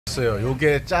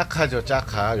요게 짜카죠,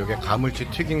 짜카. 요게 가물치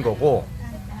튀긴 거고,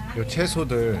 요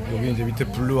채소들 여기 이제 밑에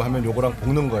블루 하면 요거랑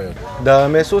볶는 거예요. 그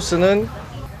다음에 소스는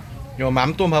요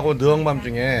맘똠하고 느엉맘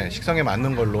중에 식성에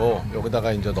맞는 걸로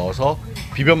여기다가 이제 넣어서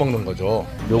비벼 먹는 거죠.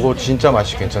 요거 진짜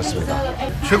맛이 괜찮습니다.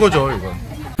 최고죠, 이건.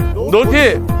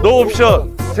 노티,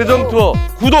 노옵션, 세종투어,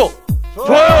 구독,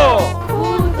 좋아요!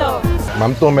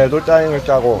 맘똠에도 짜잉을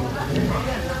짜고,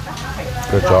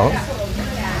 그렇죠.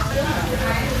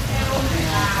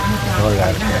 이걸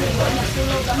이렇게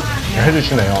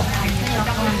해주시네요.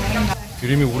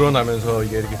 기름이 우러나면서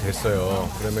이게 이렇게 됐어요.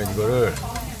 그러면 이거를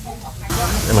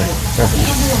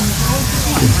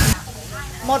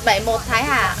 171 Thái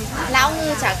Hà, lão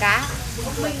ngư chả cá.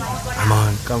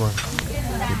 까만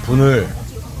이 분을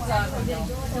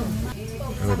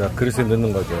여기다 그릇에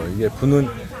넣는 거죠. 이게 분은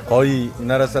거의 이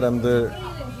나라 사람들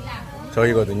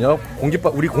저희거든요.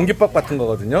 공깃밥, 우리 공깃밥 같은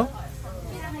거거든요.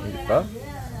 공깃밥.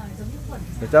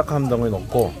 짝 한 덩이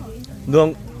넣고,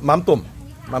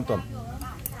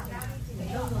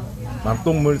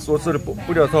 맘똠물 소스를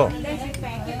뿌려서,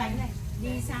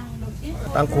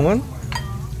 땅콩은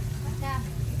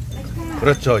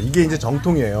그렇죠. 이게 이제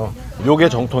정통이에요. 요게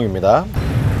정통입니다.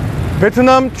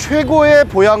 베트남 최고의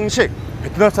보양식.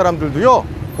 베트남 사람들도요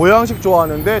보양식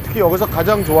좋아하는데 특히 여기서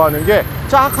가장 좋아하는 게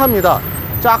짜카입니다.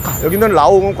 짜카. 여기는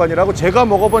라오공관이라고 제가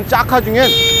먹어본 짜카 중엔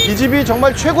이 집이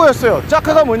정말 최고였어요.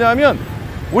 짜카가 뭐냐면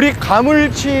우리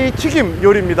가물치 튀김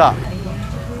요리입니다.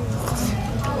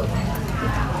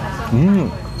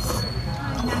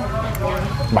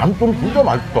 맘똠 진짜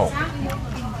맛있어.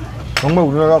 정말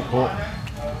우리나라 그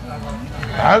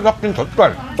잘 삭힌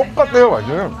젓갈 똑같아요. 맛이.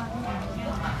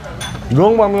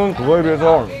 느엉맘은 그거에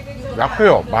비해서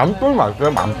약해요. 맘똠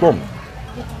맛있어요. 맘똠.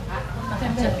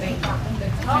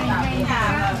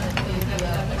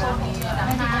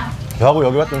 저하고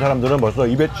여기 왔던 사람들은 벌써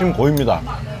입에 침 고입니다.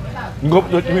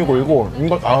 이것부터 침이 고이고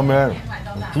이거 다음에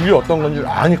죽이 어떤 건지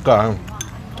아니까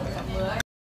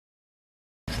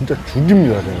진짜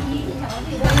죽입니다.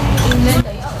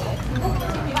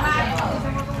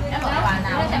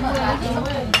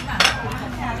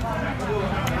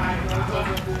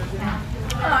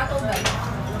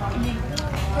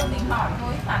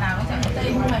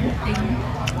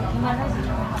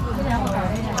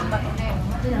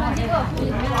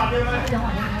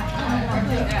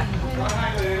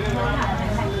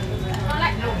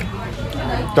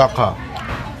 짜카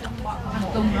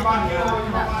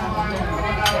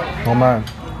정말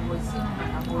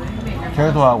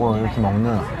채소하고 이렇게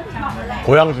먹는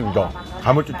보양식이죠.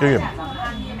 가물치 튀김.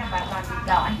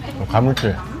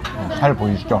 가물치 살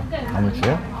보이시죠? 가물치.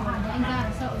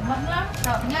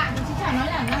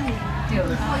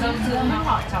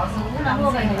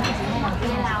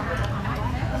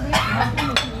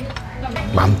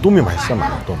 맘똠이 맛있어.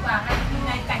 맘똠.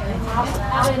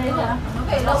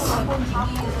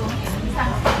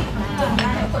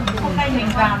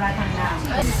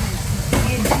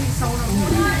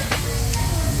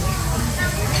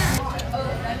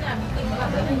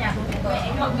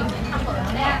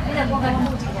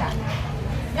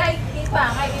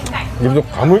 우리도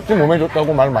가물치 몸에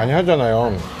좋다고 말 많이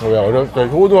하잖아요. 왜 어렸을 때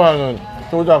효도하는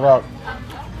효자가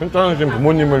괜찮으신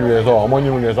부모님을 위해서,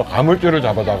 어머님을 위해서 가물치를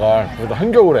잡아다가, 그래도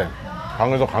한겨울에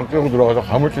강에서 강 끌고 들어가서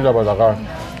가물치 잡아다가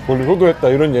그걸 효도했다,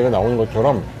 이런 얘기가 나오는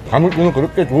것처럼 가물치는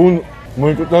그렇게 좋은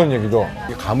몸에 좋다는 얘기죠.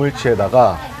 이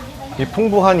가물치에다가 이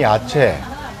풍부한 야채,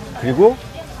 그리고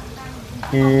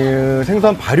이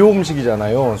생선 발효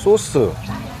음식이잖아요. 소스,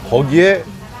 거기에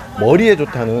머리에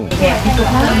좋다는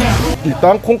이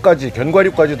땅콩까지,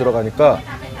 견과류까지 들어가니까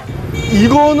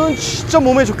이거는 진짜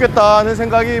몸에 좋겠다는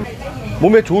생각이,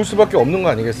 몸에 좋을 수밖에 없는 거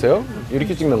아니겠어요?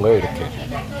 이렇게 찍는 거예요, 이렇게.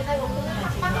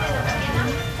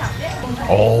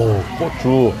 어우,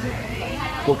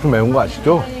 고추 매운 거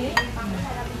아시죠?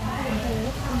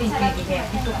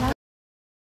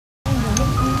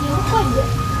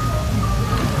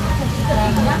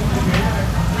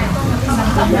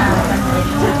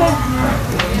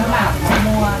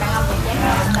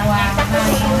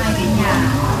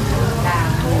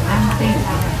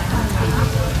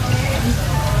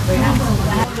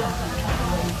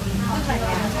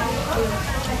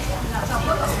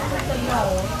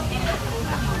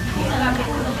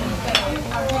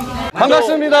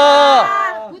 반갑습니다.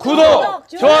 구독,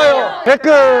 좋아요,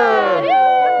 댓글.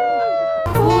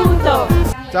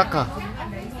 짜카.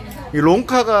 이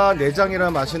롱카가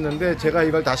내장이라 맛있는데 제가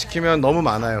이걸 다 시키면 너무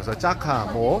많아요. 그래서 짜카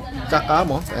뭐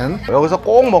엔. 여기서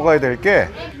꼭 먹어야 될 게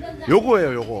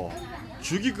요거예요. 요거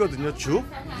죽이거든요. 죽.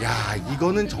 야,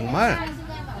 이거는 정말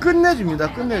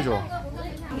끝내줍니다. 끝내줘.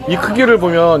 이 크기를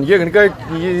보면 이게 그러니까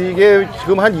이게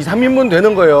지금 한 2, 3인분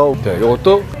되는 거예요. 네,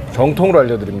 이것도 정통으로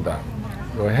알려드립니다.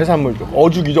 이거 해산물죽,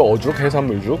 어죽이죠. 어죽,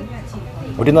 해산물죽.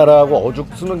 우리나라하고 어죽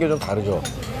쓰는 게 좀 다르죠.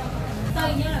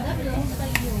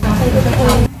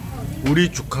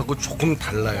 우리 죽하고 조금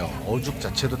달라요. 어죽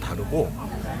자체도 다르고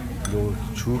요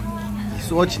죽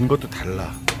쏘아진 것도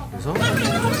달라. 그래서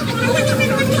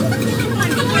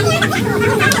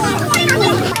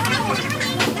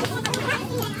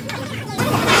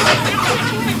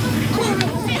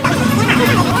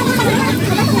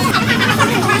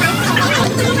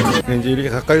이제 이렇게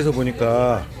가까이서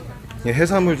보니까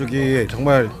해산물죽이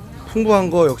정말 풍부한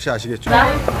거 역시 아시겠죠?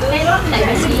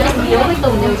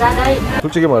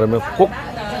 솔직히 말하면 꼭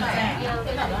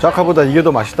짜카보다 이게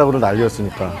더 맛있다고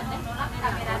난리였으니까.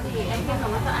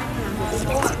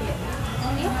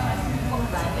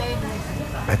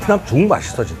 베트남 죽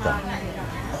맛있어 진짜.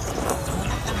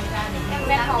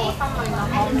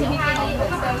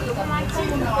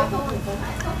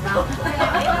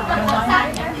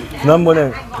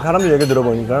 지난번에 사람들 얘기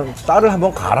들어보니까 쌀을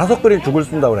한번 갈아서 끓인 죽을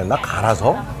쓴다고 그랬나?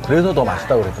 갈아서? 그래서 더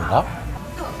맛있다고 그랬던가?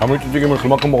 가물치튀김을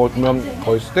그만큼 먹었으면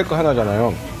거의 스테이크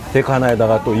하나잖아요. 스테이크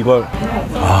하나에다가 또 이걸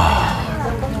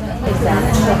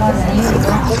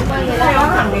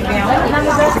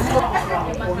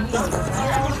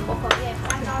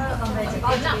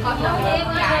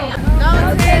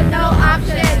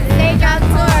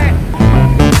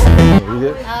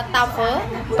이게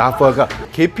따퍼가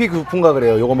계피 두부인가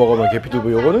그래요. 요거 먹으면 계피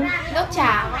두부, 요거는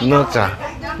녹차.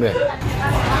 네.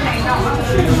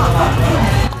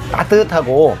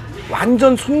 따뜻하고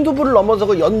완전 순두부를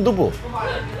넘어서고 연두부,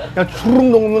 그냥 주룩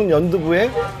녹는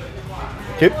연두부에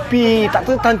계피,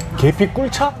 따뜻한 계피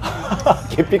꿀차?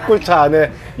 계피 꿀차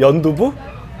안에 연두부?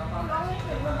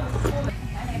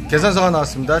 계산서가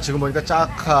나왔습니다. 지금 보니까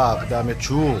짜카, 그 다음에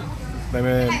죽, 그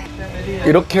다음에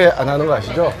이렇게 안 하는 거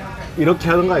아시죠? 이렇게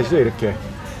하는 거 아시죠? 이렇게.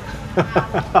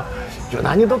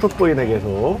 유난히도 돋보이네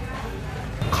계속.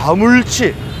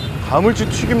 가물치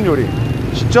튀김 요리.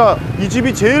 진짜 이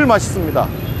집이 제일 맛있습니다.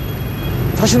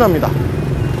 자신합니다.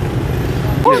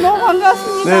 너무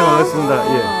반갑습니다. 네,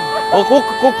 반갑습니다. 예.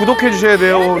 꼭 구독해 주셔야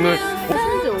돼요. 오늘.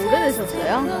 한지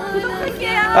오래되셨어요?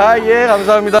 구독할게요. 아, 예,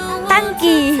 감사합니다.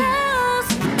 딴기.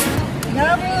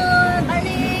 여러분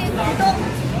빨리 구독,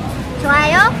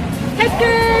 좋아요,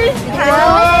 댓글